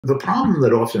The problem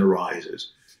that often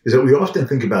arises is that we often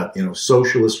think about,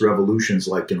 socialist revolutions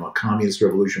like, a communist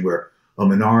revolution where a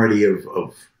minority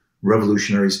of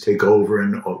revolutionaries take over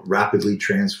and rapidly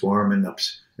transform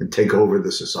and take over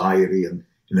the society and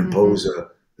impose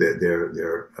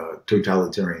their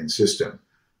totalitarian system.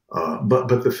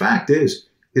 But the fact is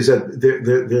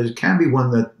that there can be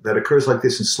one that occurs like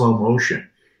this in slow motion,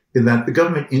 in that the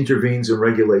government intervenes and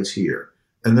regulates here,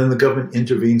 and then the government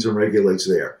intervenes and regulates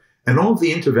there. And all of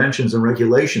the interventions and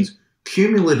regulations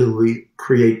cumulatively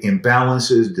create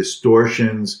imbalances,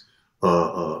 distortions,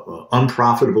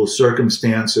 unprofitable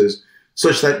circumstances,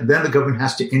 such that then the government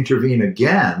has to intervene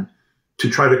again to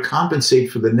try to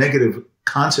compensate for the negative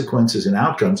consequences and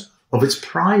outcomes of its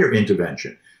prior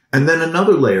intervention. And then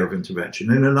another layer of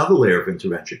intervention and another layer of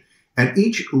intervention. And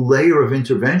each layer of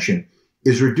intervention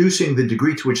is reducing the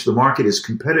degree to which the market is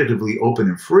competitively open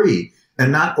and free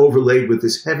and not overlaid with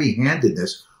this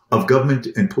heavy-handedness of government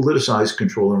and politicized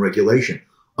control and regulation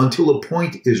until a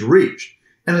point is reached.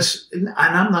 And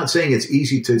I'm not saying it's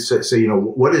easy to say,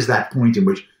 what is that point in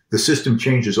which the system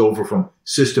changes over from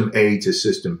system A to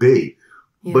system B?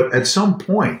 Yeah. But at some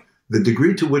point, the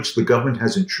degree to which the government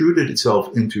has intruded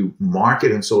itself into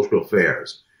market and social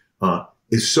affairs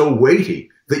is so weighty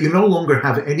that you no longer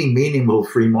have any meaningful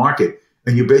free market,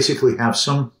 and you basically have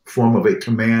some form of a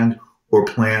command or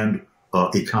planned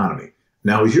economy.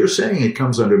 Now, as you're saying, it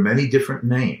comes under many different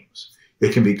names.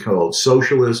 It can be called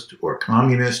socialist or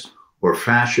communist or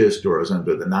fascist, or as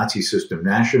under the Nazi system,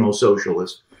 National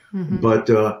Socialist. Mm-hmm. But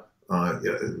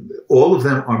all of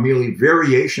them are merely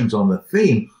variations on the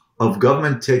theme of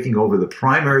government taking over the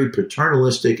primary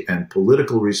paternalistic and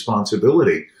political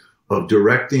responsibility of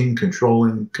directing,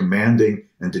 controlling, commanding,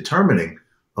 and determining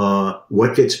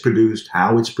what gets produced,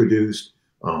 how it's produced,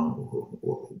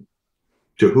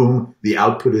 to whom the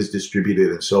output is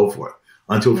distributed, and so forth,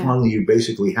 until finally you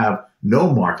basically have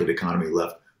no market economy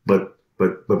left, but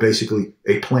basically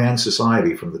a planned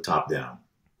society from the top down.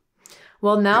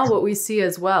 Well, now what we see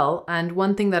as well, and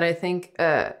one thing that I think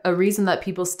a reason that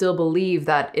people still believe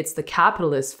that it's the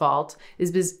capitalist's fault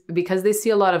is because they see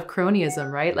a lot of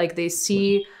cronyism, right? Like they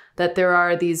see that there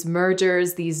are these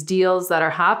mergers, these deals that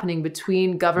are happening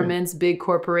between governments, big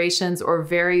corporations, or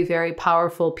very, very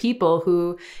powerful people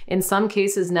who, in some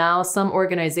cases now, some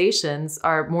organizations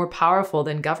are more powerful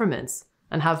than governments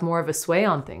and have more of a sway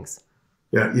on things.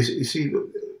 Yeah, you see,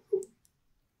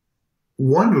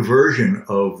 one version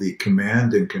of the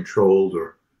command and controlled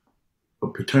or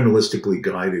paternalistically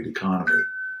guided economy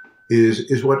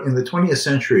is what in the 20th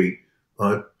century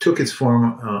took its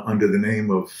form under the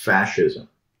name of fascism.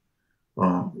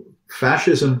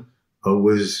 Fascism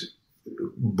was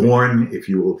born, if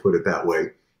you will put it that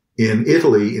way, in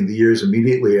Italy in the years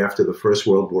immediately after the First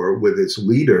World War with its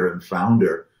leader and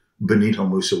founder, Benito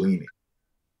Mussolini.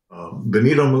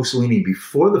 Benito Mussolini,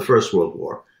 before the First World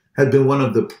War, had been one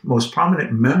of the most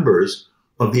prominent members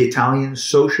of the Italian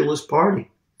Socialist Party.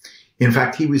 In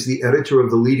fact, he was the editor of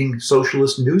the leading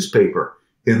socialist newspaper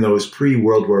in those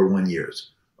pre-World War I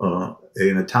years.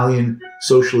 An Italian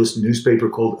socialist newspaper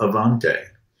called Avanti.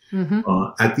 Mm-hmm.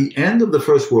 At the end of the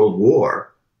First World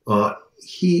War,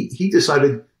 he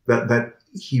decided that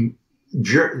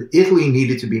Italy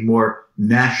needed to be more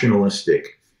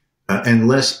nationalistic and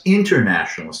less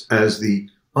internationalist, as the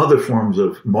other forms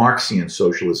of Marxian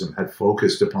socialism had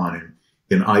focused upon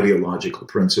in ideological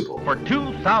principle. For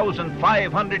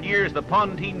 2,500 years, the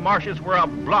Pontine Marshes were a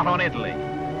blot on Italy.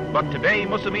 But today,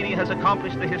 Mussolini has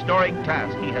accomplished the historic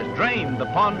task. He has drained the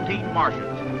Pontine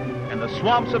Marshes, and the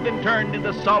swamps have been turned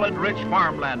into solid, rich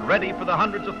farmland, ready for the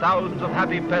hundreds of thousands of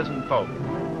happy peasant folk.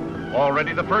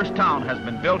 Already the first town has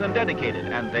been built and dedicated,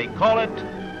 and they call it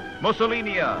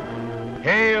Mussolinia.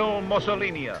 Hail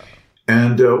Mussolinia.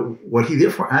 And what he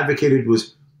therefore advocated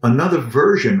was another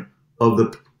version of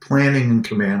the planning and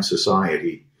command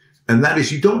society, and that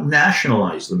is you don't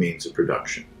nationalize the means of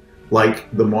production, like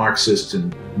the Marxists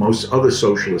and most other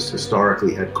socialists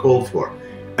historically had called for,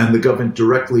 and the government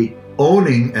directly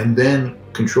owning and then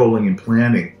controlling and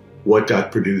planning what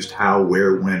got produced, how,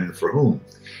 where, when, and for whom.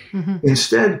 Mm-hmm.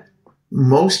 Instead,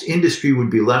 most industry would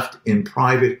be left in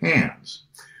private hands,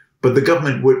 but the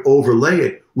government would overlay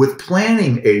it with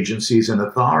planning agencies and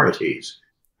authorities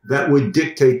that would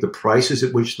dictate the prices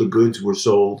at which the goods were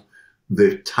sold,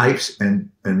 the types and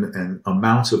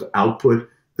amounts of output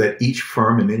that each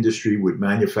firm and industry would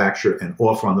manufacture and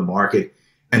offer on the market,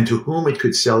 and to whom it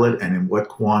could sell it and in what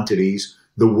quantities,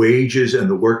 the wages and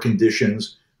the work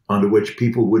conditions under which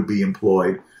people would be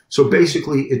employed. So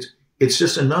basically, it's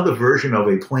just another version of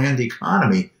a planned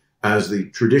economy as the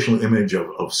traditional image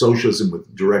of socialism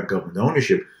with direct government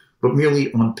ownership. but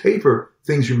merely on paper,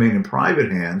 things remain in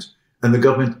private hands, and the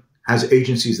government has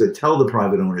agencies that tell the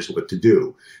private owners what to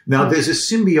do. Now, there's a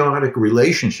symbiotic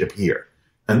relationship here,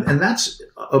 and that's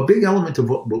a big element of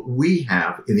what we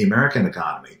have in the American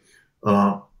economy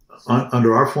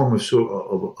under our form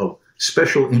of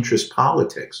special interest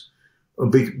politics,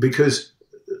 because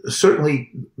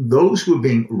certainly those who are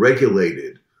being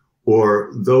regulated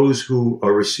or those who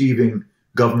are receiving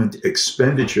government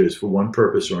expenditures for one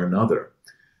purpose or another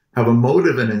have a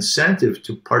motive and incentive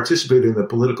to participate in the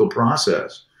political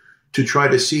process to try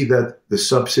to see that the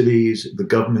subsidies, the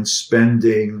government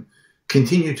spending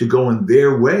continue to go in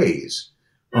their ways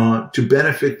to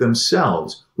benefit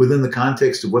themselves within the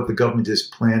context of what the government is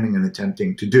planning and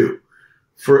attempting to do.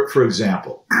 For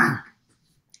example,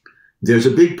 there's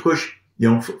a big push,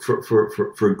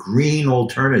 for green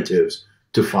alternatives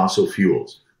to fossil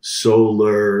fuels,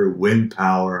 solar, wind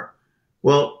power.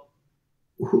 Well,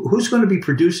 who's going to be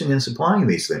producing and supplying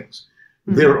these things?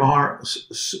 Mm-hmm. There are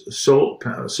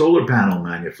solar panel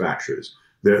manufacturers.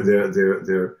 They're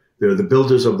the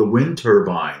builders of the wind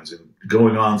turbines, and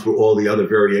going on through all the other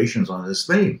variations on this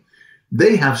theme.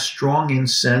 They have strong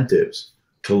incentives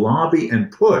to lobby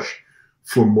and push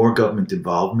for more government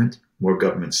involvement, more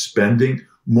government spending,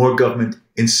 more government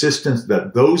insistence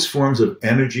that those forms of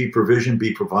energy provision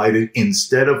be provided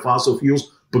instead of fossil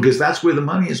fuels, because that's where the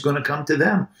money is going to come to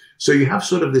them. So you have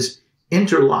sort of this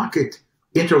interlocked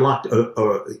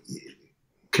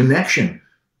connection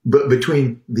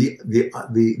between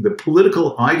the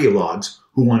political ideologues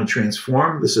who want to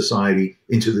transform the society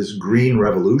into this green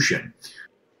revolution.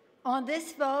 On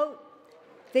this vote,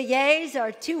 the yeas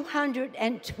are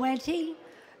 220,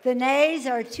 the nays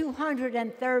are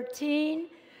 213.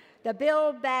 The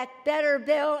Build Back Better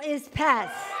bill is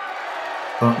passed.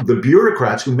 The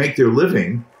bureaucrats who make their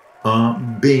living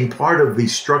being part of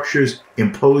these structures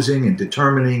imposing and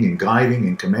determining and guiding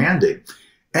and commanding,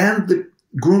 and the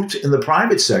groups in the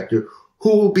private sector who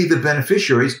will be the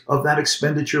beneficiaries of that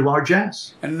expenditure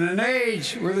largesse. And in an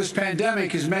age where this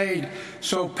pandemic is made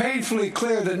so painfully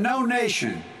clear that no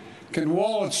nation can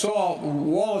wall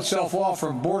itself off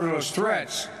from borderless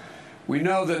threats, we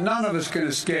know that none of us can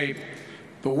escape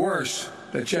the worst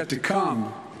that's yet to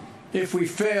come if we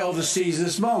fail to seize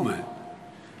this moment.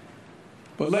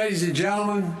 But ladies and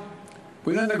gentlemen,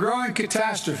 within the growing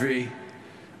catastrophe,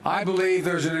 I believe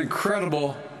there's an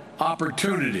incredible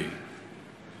opportunity,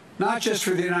 not just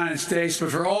for the United States,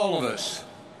 but for all of us.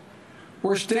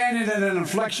 We're standing at an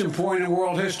inflection point in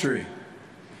world history.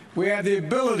 We have the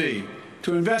ability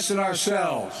to invest in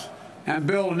ourselves and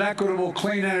build an equitable,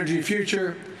 clean energy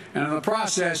future, and in the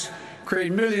process,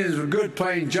 create millions of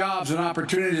good-paying jobs and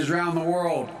opportunities around the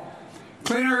world.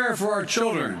 Cleaner air for our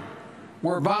children,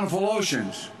 more bountiful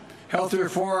oceans, healthier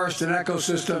forests and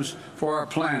ecosystems for our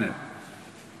planet.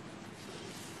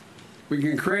 We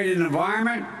can create an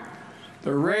environment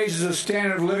that raises the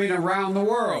standard of living around the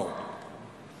world.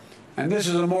 And this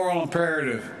is a moral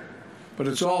imperative, but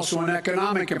it's also an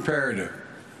economic imperative.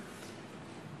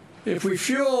 If we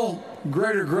fuel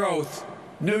greater growth,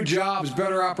 new jobs,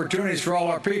 better opportunities for all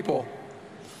our people,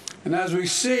 and as we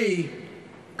see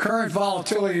current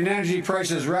volatility in energy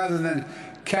prices, rather than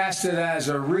cast it as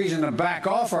a reason to back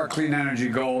off our clean energy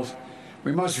goals,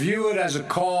 we must view it as a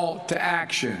call to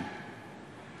action.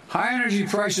 High energy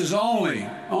prices only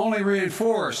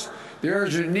reinforce the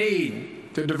urgent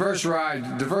need to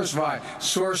diversify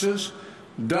sources,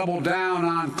 double down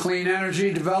on clean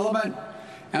energy development,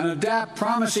 and adapt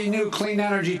promising new clean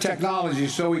energy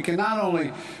technologies so we can not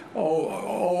only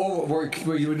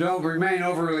we don't remain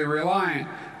overly reliant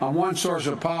on one source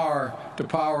of power to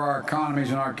power our economies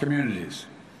and our communities.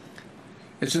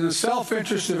 It's in the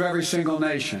self-interest of every single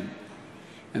nation.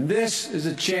 And this is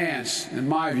a chance, in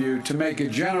my view, to make a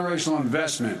generational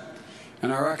investment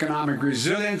in our economic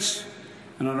resilience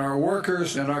and in our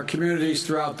workers and our communities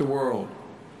throughout the world.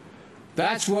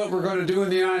 That's what we're going to do in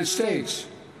the United States.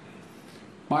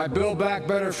 My Build Back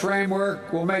Better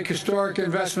framework will make historic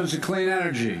investments in clean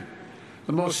energy,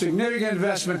 the most significant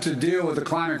investment to deal with the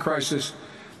climate crisis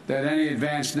that any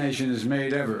advanced nation has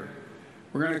made ever.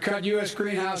 We're going to cut U.S.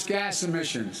 greenhouse gas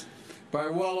emissions by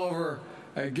well over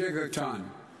a gigaton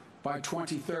by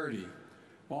 2030,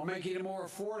 while making it more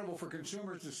affordable for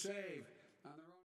consumers to save